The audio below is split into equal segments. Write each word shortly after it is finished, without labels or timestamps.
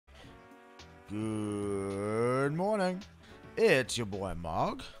Good morning. It's your boy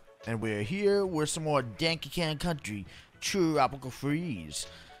Mog, and we're here with some more DKC Country Tropical Freeze,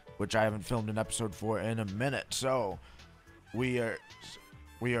 which I haven't filmed an episode for in a minute. So we are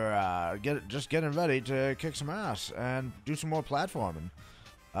just getting ready to kick some ass and do some more platforming.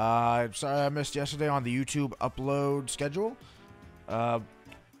 I'm sorry I missed yesterday on the YouTube upload schedule.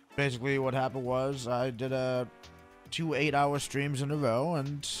 Basically what happened was I did two 8-hour streams in a row,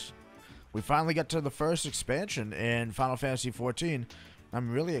 and we finally got to the first expansion in Final Fantasy XIV.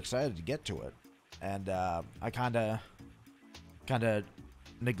 I'm really excited to get to it, and I kind of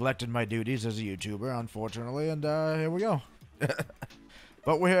neglected my duties as a YouTuber, unfortunately, and here we go.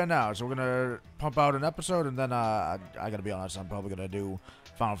 But we're here now, so we're gonna pump out an episode, and then I gotta be honest, I'm probably gonna do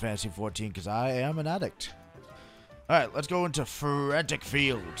Final Fantasy XIV because I am an addict. All right, let's go into Frantic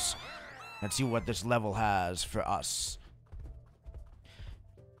Fields and see what this level has for us.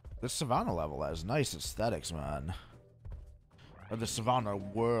 This Savannah level has nice aesthetics, man. Or the Savannah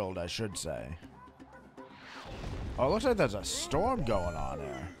world, I should say. Oh, it looks like there's a storm going on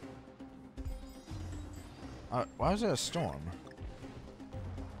there. Why is there a storm?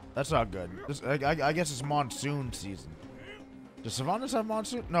 That's not good. I guess it's monsoon season. Does Savannahs have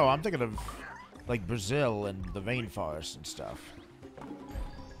monsoon? No, I'm thinking of like Brazil and the rainforest and stuff.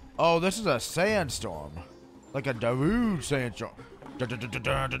 Oh, this is a sandstorm. Like a Darude sandstorm. Okay.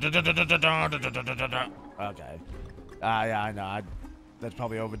 Yeah, I know. That's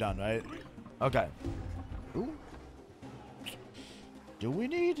probably overdone, right? Okay. Ooh. Do we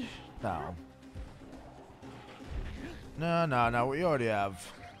need? No. No. We already have.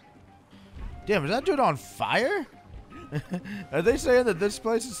 Damn, is that dude on fire? Are they saying that this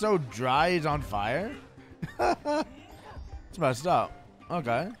place is so dry he's on fire? It's messed up.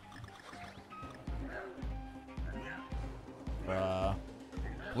 Okay.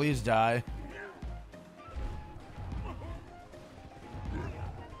 Please die.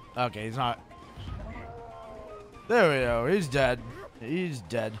 Okay, he's not. There we go. He's dead. He's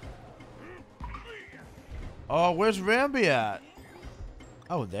dead. Oh, where's Rambi at?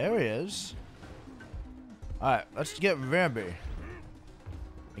 Oh, there he is. Alright, let's get Rambi.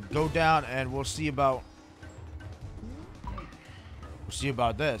 And go down and we'll see about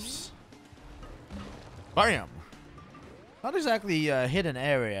this. Bam! Not exactly a hidden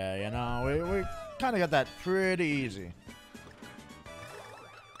area, you know. We kind of got that pretty easy.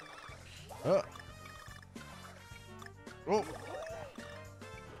 Oh.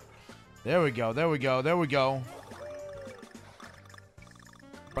 There we go.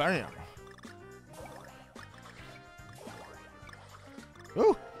 Bam!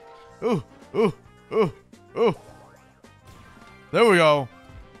 Ooh. There we go.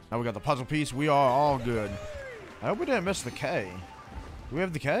 Now we got the puzzle piece. We are all good. I hope we didn't miss the K. Do we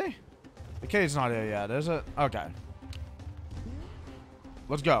have the K? The K's not here yet, is it? Okay.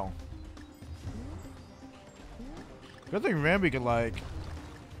 Let's go. Good thing Rambi could, like...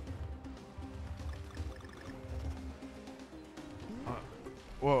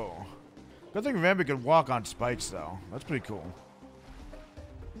 whoa. Good thing Rambi could walk on spikes, though. That's pretty cool.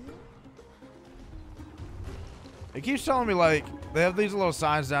 It keeps telling me, like, they have these little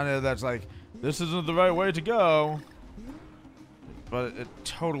signs down here that's like, this isn't the right way to go. But it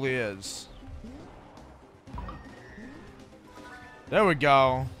totally is. There we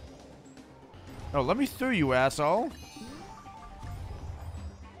go. Oh, let me through, you asshole.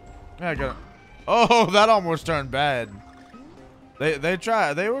 Yeah, I got it. Oh, that almost turned bad. They were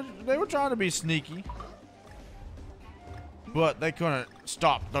trying to be sneaky. But they couldn't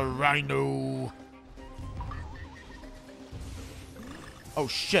stop the rhino. Oh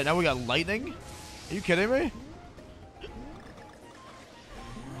shit, now we got lightning? Are you kidding me?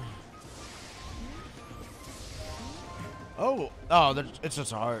 Oh, it's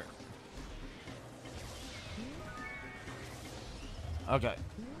just a heart. Okay.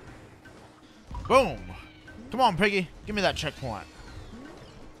 Boom! Come on, piggy. Give me that checkpoint.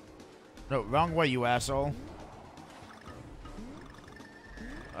 No, wrong way, you asshole.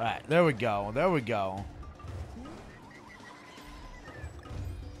 Alright, there we go.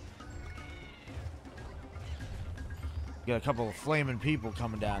 Got a couple of flaming people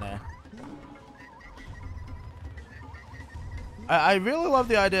coming down there. I really love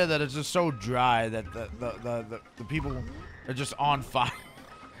the idea that it's just so dry that the people are just on fire.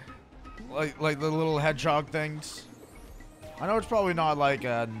 like the little hedgehog things. I know it's probably not like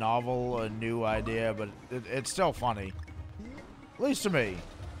a novel or new idea, but it's still funny. At least to me.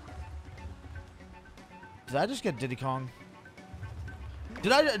 Did I just get Diddy Kong?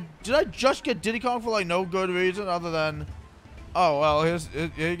 Did I just get Diddy Kong for like no good reason other than Oh, well,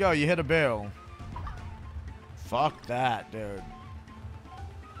 here you go. You hit a barrel. Fuck that, dude.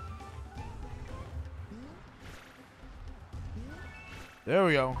 There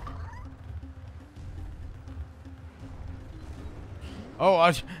we go.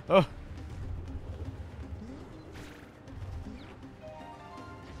 Oh, oh.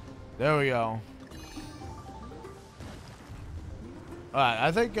 There we go. Alright,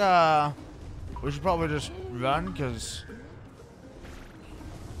 I think, we should probably just run, because...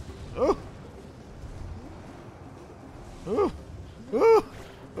 Ooh! Ooh! Ooh!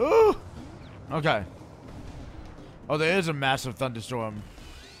 Ooh! Okay. Oh, there is a massive thunderstorm.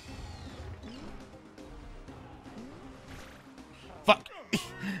 Fuck!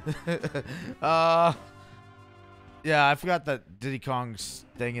 Yeah, I forgot that Diddy Kong's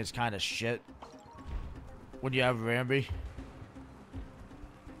thing is kind of shit. When you have Rambi.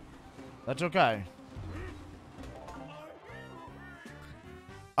 That's okay.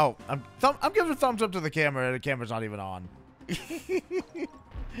 Oh, I'm giving a thumbs up to the camera, and the camera's not even on.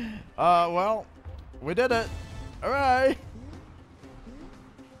 Well, we did it. Alright.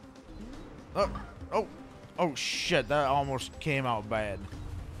 Oh shit, that almost came out bad.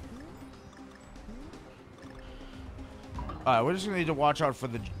 Alright, we're just gonna need to watch out for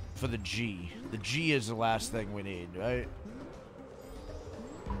the G. The G is the last thing we need, right?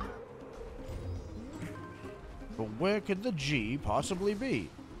 But where could the G possibly be?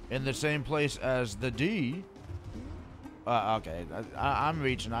 In the same place as the D? Okay. I'm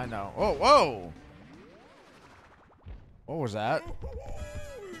reaching, I know. Oh, whoa! What was that?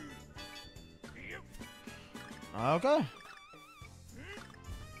 Okay.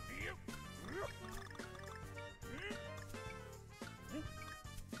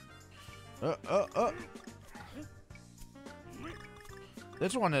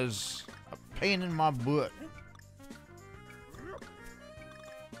 This one is a pain in my butt.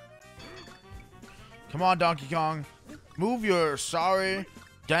 Come on, Donkey Kong. Move your sorry,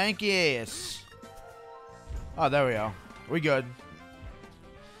 danky ass. Oh, there we go. We good.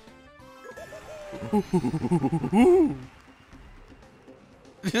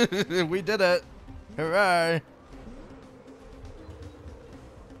 We did it. Hooray.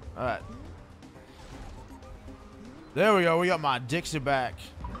 Alright. There we go. We got my Dixie back.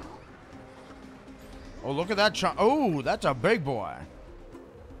 Oh, look at that chunk. Oh, that's a big boy.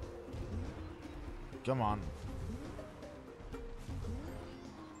 Come on.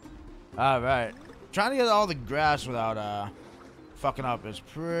 Alright. Trying to get all the grass without fucking up is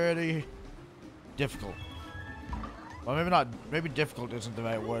pretty difficult. Well, maybe not. Maybe difficult isn't the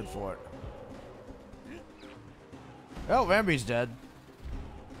right word for it. Well, Rambi's dead.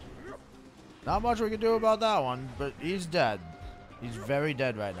 Not much we can do about that one, but he's dead. He's very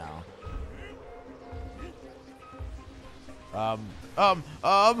dead right now.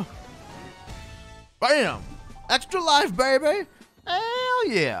 Bam! Extra life, baby! Hell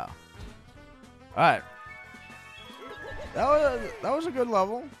yeah! Alright. That was a good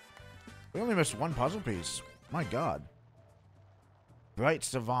level. We only missed one puzzle piece. My god. Bright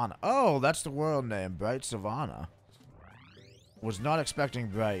Savannah. Oh, that's the world name. Bright Savannah. Was not expecting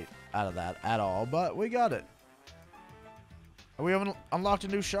Bright out of that at all, but we got it. We haven't unlocked a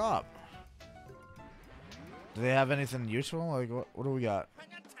new shop. Do they have anything useful? Like, what do we got?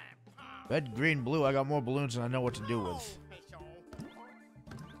 Red, green, blue. I got more balloons than I know what to do with.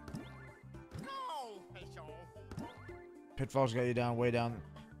 Pitfalls got you down, way down.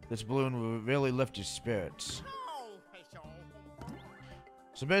 This balloon will really lift your spirits.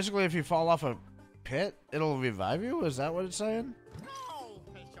 So basically, if you fall off a pit, it'll revive you? Is that what it's saying?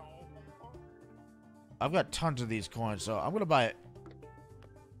 I've got tons of these coins, so I'm gonna buy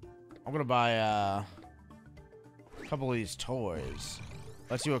a couple of these toys.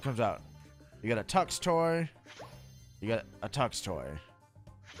 Let's see what comes out. You got a Tux toy. You got a Tux toy.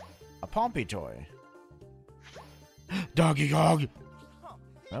 A Pompey toy. Donkey Kong!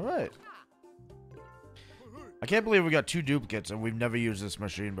 Alright. I can't believe we got 2 duplicates and we've never used this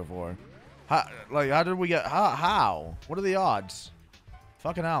machine before. How did we get... How? What are the odds?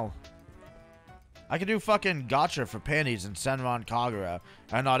 Fucking hell. I could do fucking gotcha for panties in Senran Kagura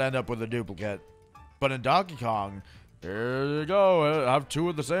and not end up with a duplicate. But in Donkey Kong, here you go. Have 2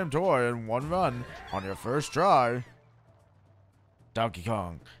 of the same toy in one run on your first try. Donkey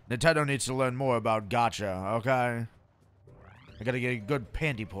Kong. Nintendo needs to learn more about gotcha, okay? I gotta get a good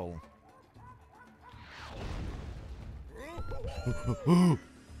panty pull.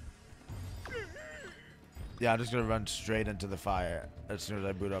 Yeah, I'm just gonna run straight into the fire as soon as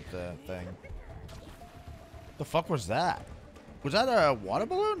I boot up the thing. The fuck was that? Was that a water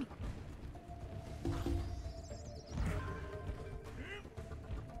balloon?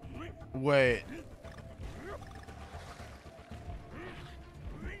 Wait.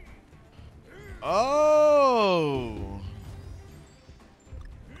 Oh.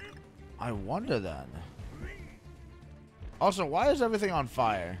 I wonder then. Also, why is everything on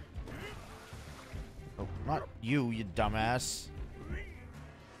fire? Oh, not you, you dumbass.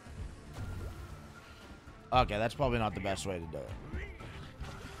 Okay, that's probably not the best way to do it.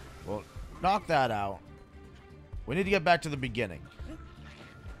 Well, knock that out. We need to get back to the beginning.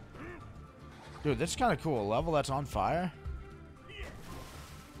 Dude, this is kind of cool. A level that's on fire? I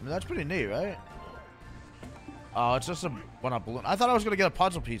mean, that's pretty neat, right? Oh, it's just a one-up balloon. I thought I was going to get a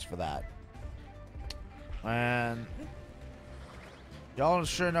puzzle piece for that. Man. Y'all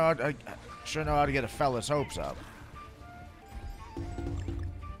sure know how to get a fella's hopes up.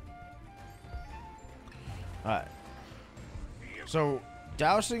 Alright. So,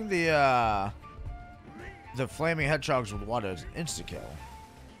 dousing the flaming hedgehogs with water is an insta-kill.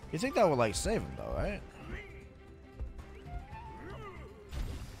 You think that would, like, save him, though, right?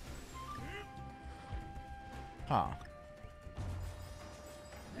 Huh.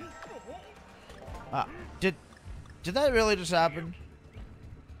 Did that really just happen?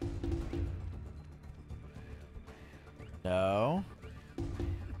 No.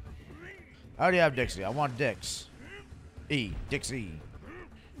 I already have Dixie. I want Dix. Dixie.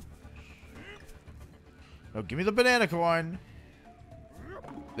 Oh, give me the banana coin.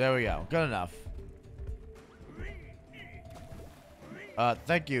 There we go. Good enough.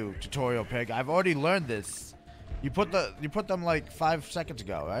 Thank you, Tutorial Pig. I've already learned this. You put them like 5 seconds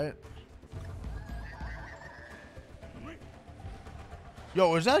ago, right?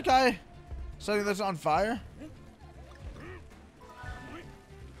 Yo, is that guy setting this on fire?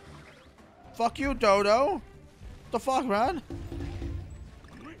 Fuck you, Dodo. The fuck, man?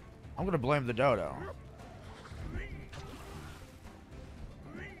 I'm gonna blame the Dodo.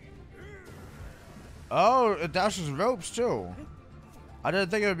 Oh, it dashes ropes too. I didn't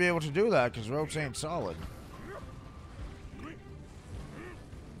think it would be able to do that because ropes ain't solid.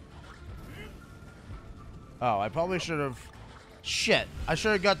 Oh, I probably should have... Shit, I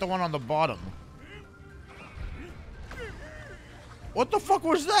should have got the one on the bottom. What the fuck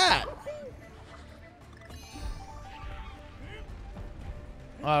was that?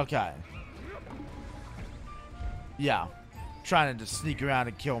 Okay. Yeah. Trying to just sneak around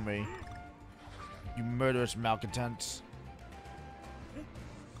and kill me. You murderous malcontents.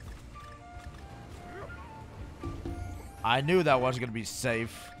 I knew that wasn't gonna be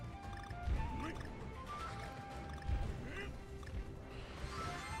safe.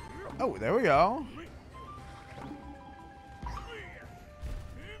 Oh, there we go.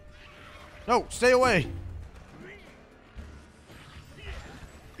 No, stay away.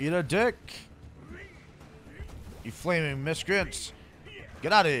 Eat a dick. You flaming miscreants.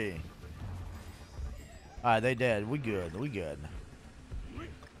 Get out of here. Alright, they dead. We good. We good.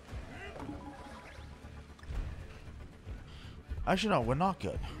 Actually, no, we're not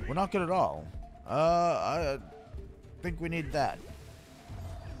good. We're not good at all. I think we need that.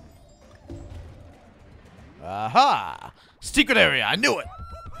 Aha! Secret area. I knew it.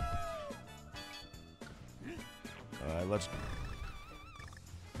 Alright, let's...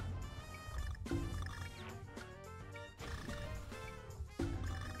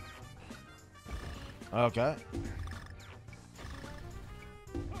 Okay.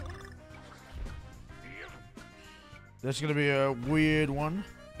 This is gonna be a weird one.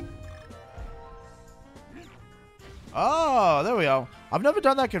 Oh, there we go. I've never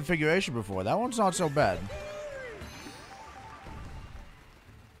done that configuration before. That one's not so bad.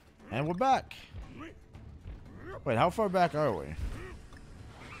 And we're back. Wait, how far back are we?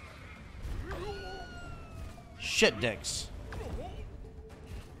 Shit dicks.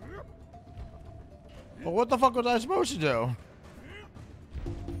 Well, what the fuck was I supposed to do?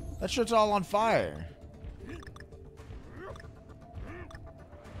 That shit's all on fire.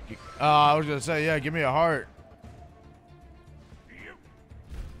 I was gonna say, yeah, give me a heart.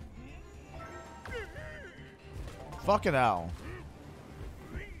 Fucking hell.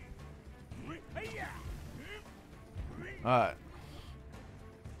 Alright.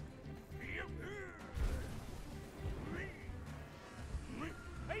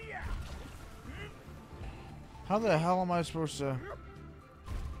 How the hell am I supposed to...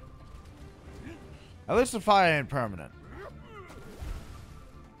 At least the fire ain't permanent.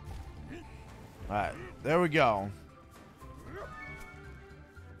 Alright, there we go.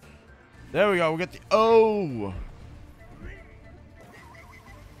 There we go, we get the... Oh!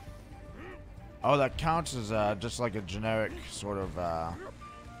 Oh, that counts as just like a generic sort of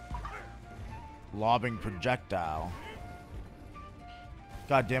lobbing projectile.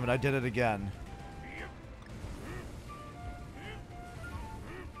 God damn it, I did it again.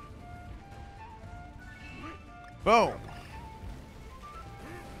 Boom.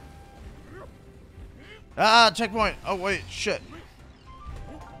 Ah, checkpoint. Oh, wait, shit.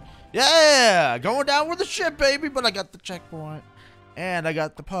 Yeah, going down with the shit, baby. But I got the checkpoint. And I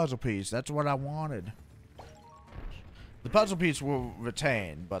got the puzzle piece. That's what I wanted. The puzzle piece will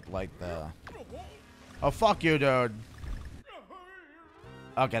retain, but like the... Oh, fuck you, dude.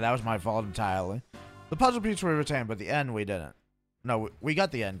 Okay, that was my fault entirely. The puzzle piece we retained, but the end we didn't. No, we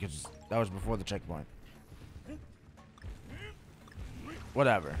got the end because that was before the checkpoint.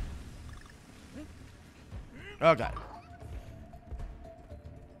 Whatever. Okay.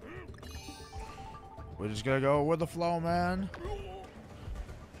 We're just gonna go with the flow, man.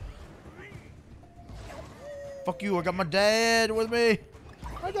 Fuck you, I got my dad with me.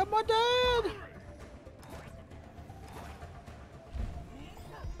 I got my dad.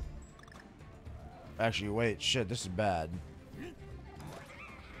 Actually, wait, shit, this is bad.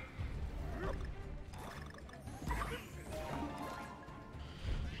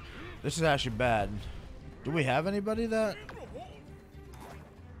 This is actually bad. Do we have anybody that...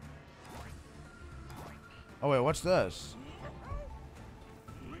 Oh, wait, what's this?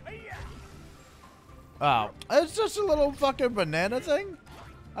 Oh, it's just a little fucking banana thing?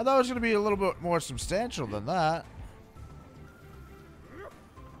 I thought it was going to be a little bit more substantial than that.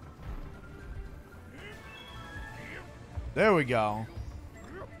 There we go.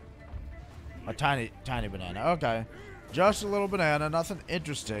 A tiny banana. Okay. Just a little banana. Nothing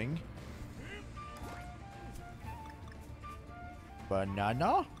interesting.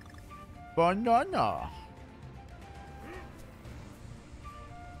 Banana? Banana.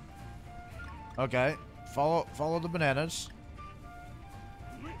 Okay. Follow the bananas.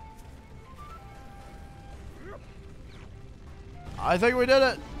 I think we did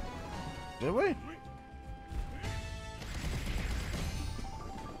it. Did we?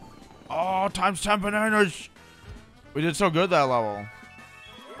 Oh, times 10 bananas. We did so good that level.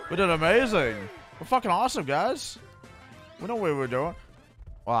 We did amazing. We're fucking awesome, guys. We know what we're doing.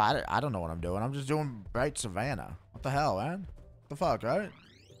 Well, I don't know what I'm doing. I'm just doing Bright Savannah. What the hell, man? What the fuck, right?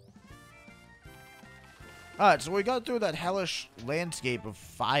 Alright, so we got through that hellish landscape of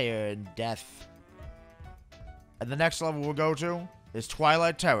fire and death. And the next level we'll go to is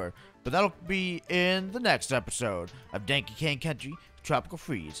Twilight Terror. But that'll be in the next episode of Danky Kane Country Tropical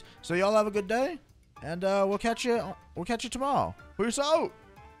Freeze. So y'all have a good day. And we'll catch you tomorrow. Peace out.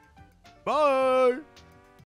 Bye.